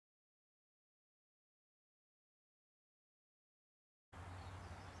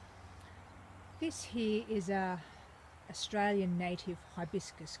This here is a Australian native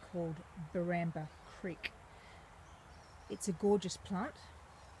hibiscus called Baramba Creek. It's a gorgeous plant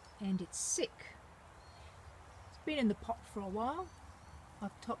and it's sick. It's been in the pot for a while.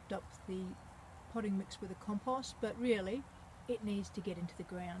 I've topped up the potting mix with a compost, but really it needs to get into the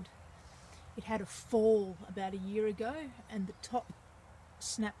ground. It had a fall about a year ago and the top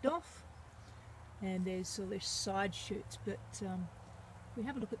snapped off, and there's all these side shoots, but if we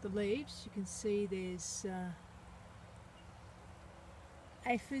have a look at the leaves, you can see there's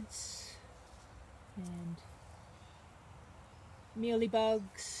aphids and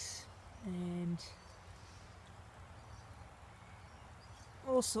mealybugs and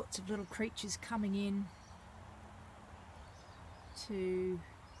all sorts of little creatures coming in to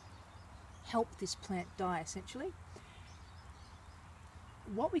help this plant die, essentially.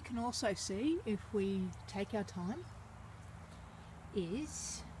 What we can also see if we take our time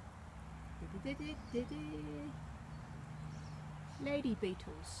is lady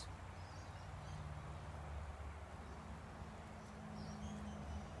beetles.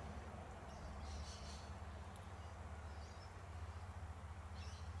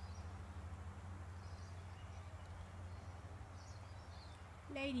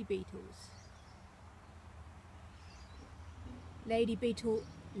 Lady beetles. Lady beetle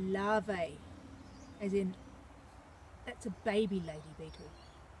larvae, as in that's a baby lady beetle.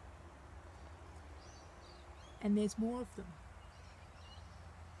 And there's more of them.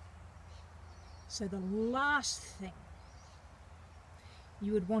 So the last thing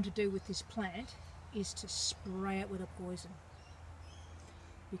you would want to do with this plant is to spray it with a poison,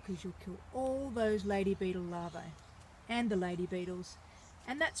 because you'll kill all those lady beetle larvae and the lady beetles,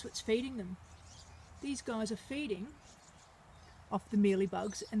 and that's what's feeding them. These guys are feeding off the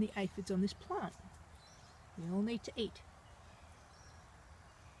mealybugs and the aphids on this plant. We all need to eat.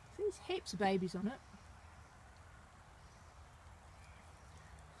 There's heaps of babies on it.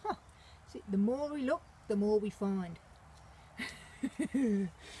 Huh. See, the more we look, the more we find.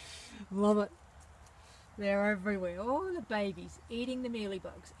 Love it. They're everywhere. All the babies eating the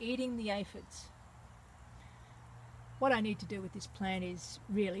mealybugs, eating the aphids. What I need to do with this plant is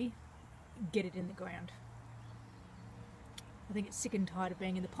really get it in the ground. I think it's sick and tired of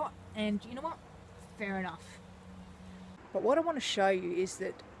being in the pot, and you know what? Fair enough. But what I want to show you is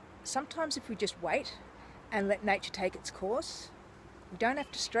that sometimes if we just wait and let nature take its course, we don't have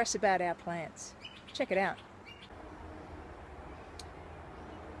to stress about our plants. Check it out.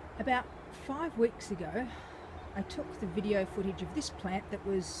 About 5 weeks ago, I took the video footage of this plant that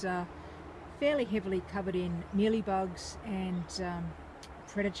was fairly heavily covered in mealybugs and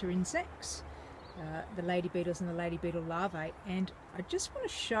predator insects, the lady beetles and the lady beetle larvae, and I just want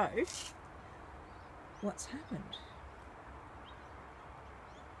to show what's happened.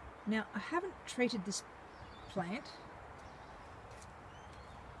 Now, I haven't treated this plant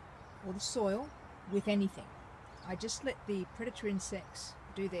or the soil with anything. I just let the predator insects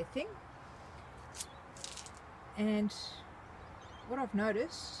do their thing, and what I've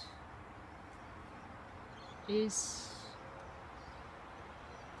noticed is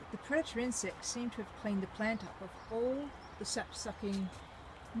that the predator insects seem to have cleaned the plant up of all the sap-sucking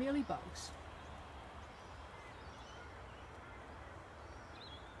mealybugs.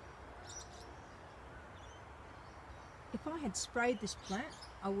 If I had sprayed this plant,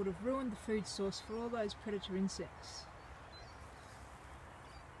 I would have ruined the food source for all those predator insects.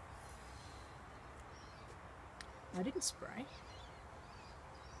 I didn't spray,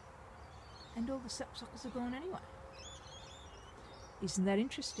 and all the sapsuckers are gone anyway. Isn't that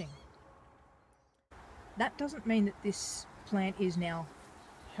interesting? That doesn't mean that this plant is now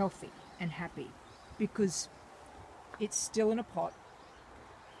healthy and happy, because it's still in a pot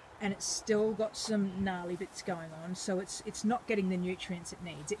and it's still got some gnarly bits going on, so it's not getting the nutrients it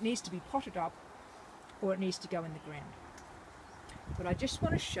needs. It needs to be potted up, or it needs to go in the ground. But I just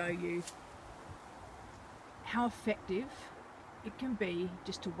want to show you how effective it can be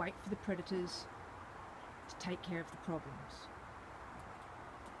just to wait for the predators to take care of the problems.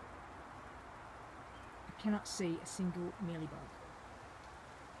 I cannot see a single mealybug.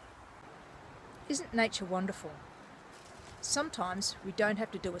 Isn't nature wonderful? Sometimes we don't have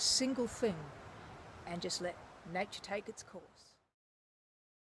to do a single thing and just let nature take its course.